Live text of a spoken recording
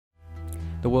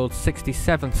The world's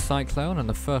 67th cyclone and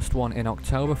the first one in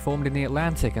October formed in the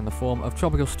Atlantic in the form of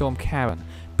Tropical Storm Karen,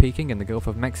 peaking in the Gulf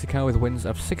of Mexico with winds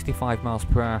of 65 miles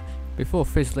per hour before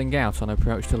fizzling out on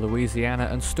approach to Louisiana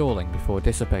and stalling before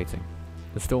dissipating.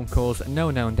 The storm caused no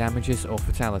known damages or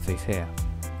fatalities here.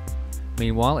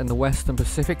 Meanwhile, in the western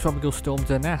Pacific, Tropical Storm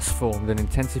Danas formed and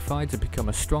intensified to become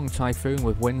a strong typhoon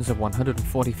with winds of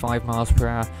 145 miles per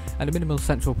hour and a minimal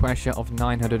central pressure of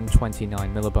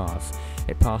 929 millibars.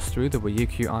 It passed through the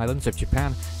Ryukyu Islands of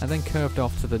Japan and then curved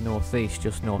off to the northeast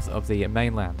just north of the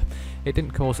mainland. It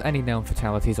didn't cause any known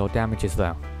fatalities or damages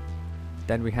though.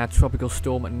 Then we had Tropical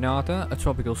Storm Nada, a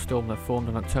tropical storm that formed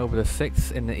on October the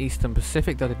 6th in the eastern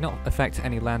Pacific that did not affect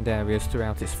any land areas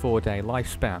throughout its 4-day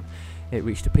lifespan. It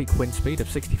reached a peak wind speed of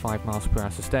 65 miles per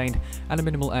hour sustained and a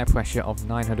minimal air pressure of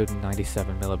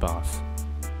 997 millibars.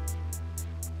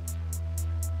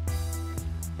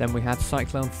 Then we had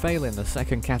Cyclone Fail, the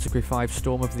second Category 5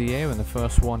 storm of the year and the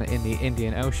first one in the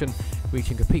Indian Ocean,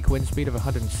 reaching a peak wind speed of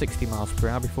 160 miles per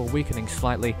hour before weakening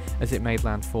slightly as it made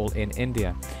landfall in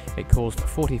India. It caused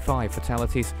 45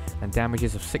 fatalities and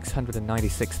damages of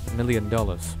 $696 million.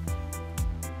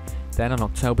 Then on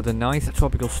October the 9th,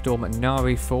 Tropical Storm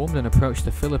Nari formed and approached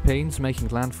the Philippines, making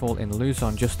landfall in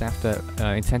Luzon just after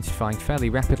intensifying fairly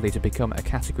rapidly to become a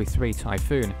Category 3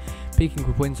 typhoon, peaking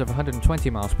with winds of 120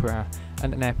 miles per hour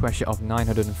and an air pressure of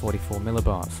 944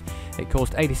 millibars. It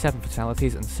caused 87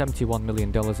 fatalities and $71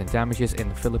 million in damages in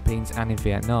the Philippines and in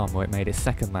Vietnam, where it made its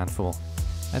second landfall.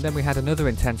 And then we had another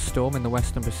intense storm in the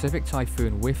western Pacific,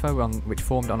 Typhoon Wifo, which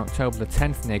formed on October the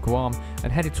 10th near Guam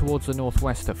and headed towards the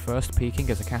northwest at first, peaking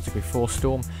as a Category 4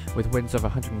 storm with winds of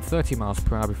 130 miles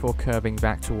per hour before curving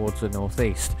back towards the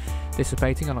northeast,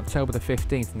 dissipating on October the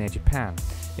 15th near Japan.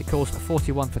 It caused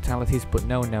 41 fatalities but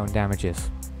no known damages.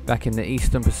 Back in the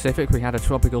eastern Pacific, we had a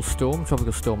Tropical Storm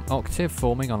Octave,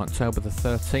 forming on October the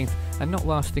 13th and not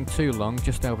lasting too long,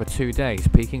 just over 2 days,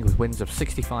 peaking with winds of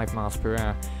 65 miles per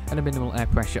hour and a minimal air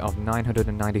pressure of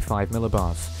 995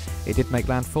 millibars. It did make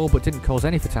landfall but didn't cause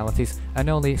any fatalities and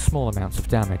only small amounts of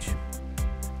damage.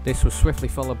 This was swiftly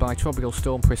followed by Tropical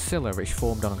Storm Priscilla, which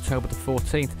formed on October the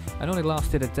 14th and only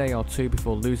lasted a day or two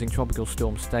before losing tropical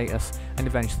storm status and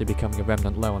eventually becoming a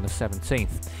remnant low on the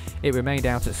 17th. It remained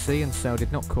out at sea and so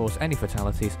did not cause any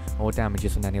fatalities or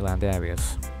damages in any land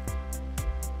areas.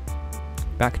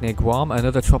 Back near Guam,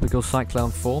 another tropical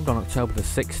cyclone formed on October the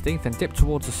 16th and dipped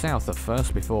towards the south at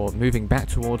first before moving back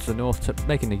towards the north,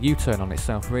 making a U-turn on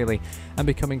itself really, and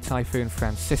becoming Typhoon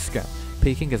Francisca,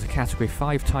 peaking as a Category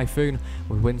 5 typhoon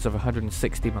with winds of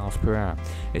 160 miles per hour.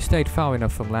 It stayed far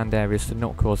enough from land areas to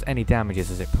not cause any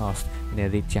damages as it passed near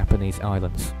the Japanese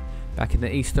islands. Back in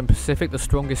the eastern Pacific, the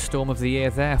strongest storm of the year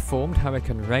there formed,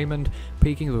 Hurricane Raymond,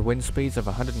 peaking with wind speeds of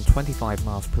 125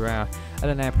 miles per hour and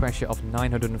an air pressure of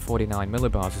 949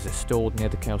 millibars as it stalled near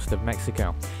the coast of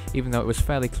Mexico. Even though it was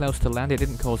fairly close to land, it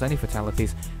didn't cause any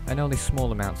fatalities and only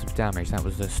small amounts of damage. That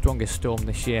was the strongest storm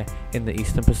this year in the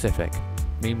eastern Pacific.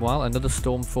 Meanwhile, another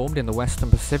storm formed in the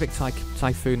western Pacific,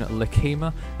 Typhoon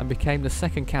Lehar, and became the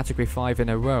second Category 5 in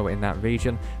a row in that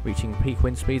region, reaching peak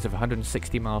wind speeds of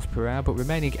 160 miles per hour but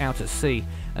remaining out at sea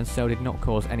and so did not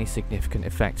cause any significant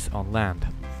effects on land.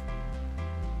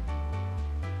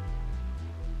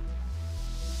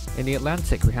 In the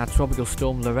Atlantic, we had Tropical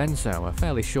Storm Lorenzo, a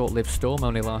fairly short-lived storm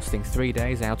only lasting 3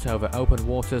 days out over open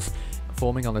waters,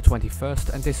 forming on the 21st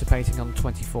and dissipating on the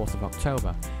 24th of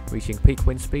October, reaching peak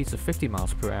wind speeds of 50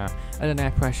 miles per hour and an air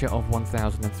pressure of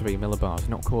 1003 millibars,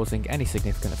 not causing any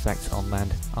significant effects on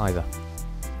land either.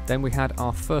 Then we had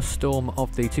our first storm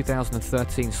of the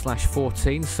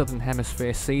 2013/14 Southern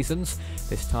Hemisphere seasons,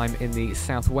 this time in the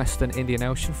southwestern Indian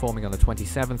Ocean, forming on the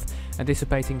 27th and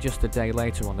dissipating just a day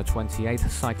later on the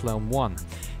 28th, Cyclone 1.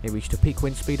 It reached a peak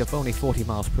wind speed of only 40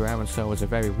 miles per hour and so was a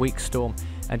very weak storm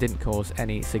and didn't cause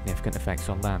any significant effects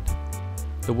on land.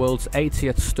 The world's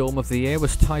 80th storm of the year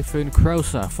was Typhoon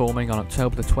Krosa, forming on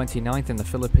October the 29th in the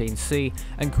Philippine Sea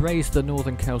and grazed the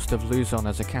northern coast of Luzon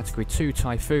as a Category 2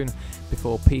 typhoon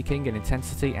before peaking in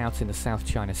intensity out in the South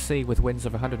China Sea with winds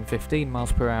of 115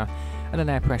 miles per hour and an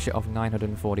air pressure of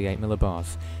 948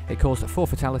 millibars. It caused 4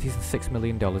 fatalities and $6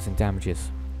 million in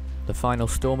damages. The final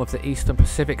storm of the eastern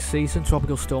Pacific season,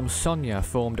 Tropical Storm Sonia,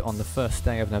 formed on the first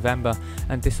day of November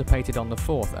and dissipated on the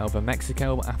 4th over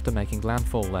Mexico after making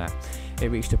landfall there.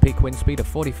 It reached a peak wind speed of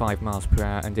 45 miles per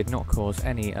hour and did not cause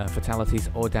any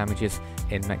fatalities or damages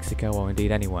in Mexico or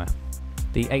indeed anywhere.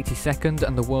 The 82nd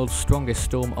and the world's strongest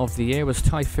storm of the year was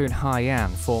Typhoon Haiyan,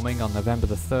 forming on November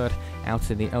the 3rd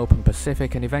out in the open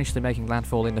Pacific and eventually making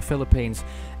landfall in the Philippines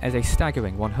as a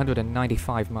staggering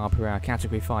 195 mph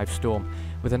Category 5 storm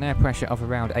with an air pressure of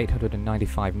around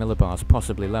 895 millibars,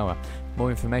 possibly lower. More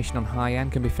information on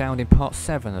Haiyan can be found in Part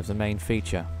 7 of the main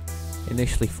feature.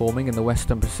 Initially forming in the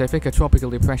western Pacific, a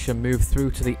tropical depression moved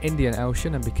through to the Indian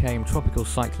Ocean and became Tropical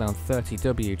Cyclone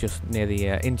 30W just near the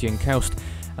Indian coast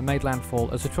and made landfall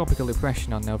as a tropical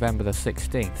depression on November the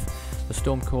 16th. The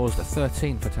storm caused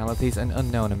 13 fatalities and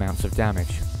unknown amounts of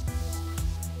damage.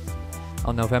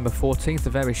 On November 14th,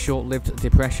 a very short-lived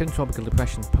depression, Tropical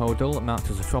Depression Podul, marked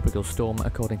as a tropical storm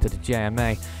according to the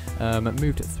JMA,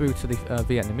 moved through to the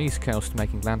Vietnamese coast,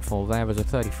 making landfall there as a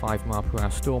 35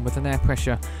 mph storm with an air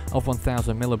pressure of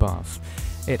 1,000 millibars.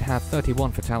 It had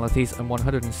 31 fatalities and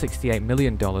 $168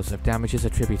 million of damages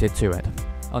attributed to it.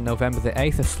 On November the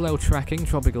 8th, a slow-tracking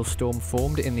tropical storm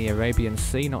formed in the Arabian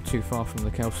Sea not too far from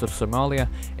the coast of Somalia,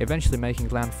 eventually making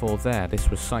landfall there. This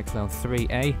was Cyclone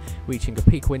 3A, reaching a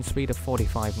peak wind speed of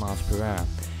 45 mph.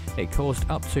 It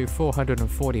caused up to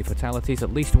 440 fatalities,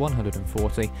 at least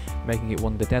 140, making it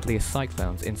one of the deadliest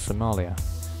cyclones in Somalia.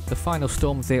 The final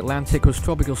storm of the Atlantic was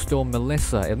Tropical Storm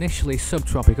Melissa, initially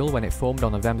subtropical when it formed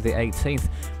on November the 18th,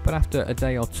 but after a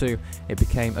day or two it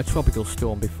became a tropical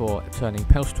storm before turning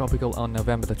post-tropical on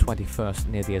November the 21st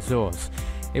near the Azores.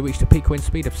 It reached a peak wind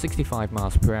speed of 65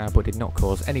 mph but did not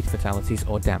cause any fatalities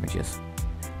or damages.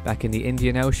 Back in the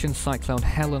Indian Ocean, Cyclone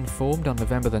Helen formed on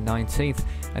November the 19th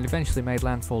and eventually made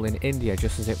landfall in India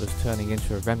just as it was turning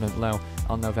into a remnant low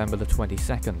on November the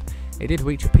 22nd. It did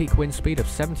reach a peak wind speed of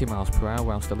 70 mph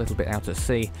whilst a little bit out at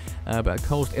sea, but it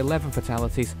caused 11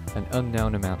 fatalities and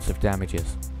unknown amounts of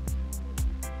damages.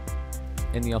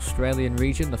 In the Australian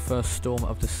region, the first storm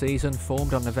of the season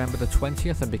formed on November the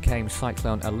 20th and became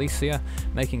Cyclone Alicia,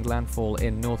 making landfall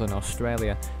in northern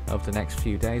Australia over the next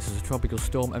few days as a tropical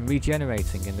storm and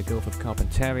regenerating in the Gulf of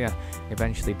Carpentaria,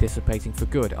 eventually dissipating for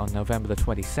good on November the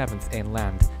 27th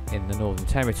inland in the Northern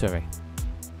Territory.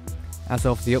 As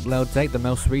of the upload date, the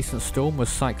most recent storm was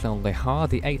Cyclone Lehar,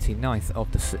 the 89th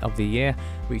of the year,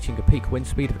 reaching a peak wind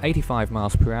speed of 85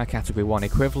 mph Category 1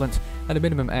 equivalent and a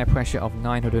minimum air pressure of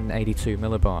 982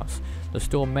 millibars. The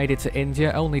storm made it to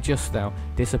India only just though,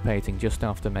 dissipating just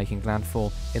after making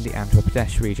landfall in the Andhra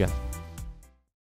Pradesh region.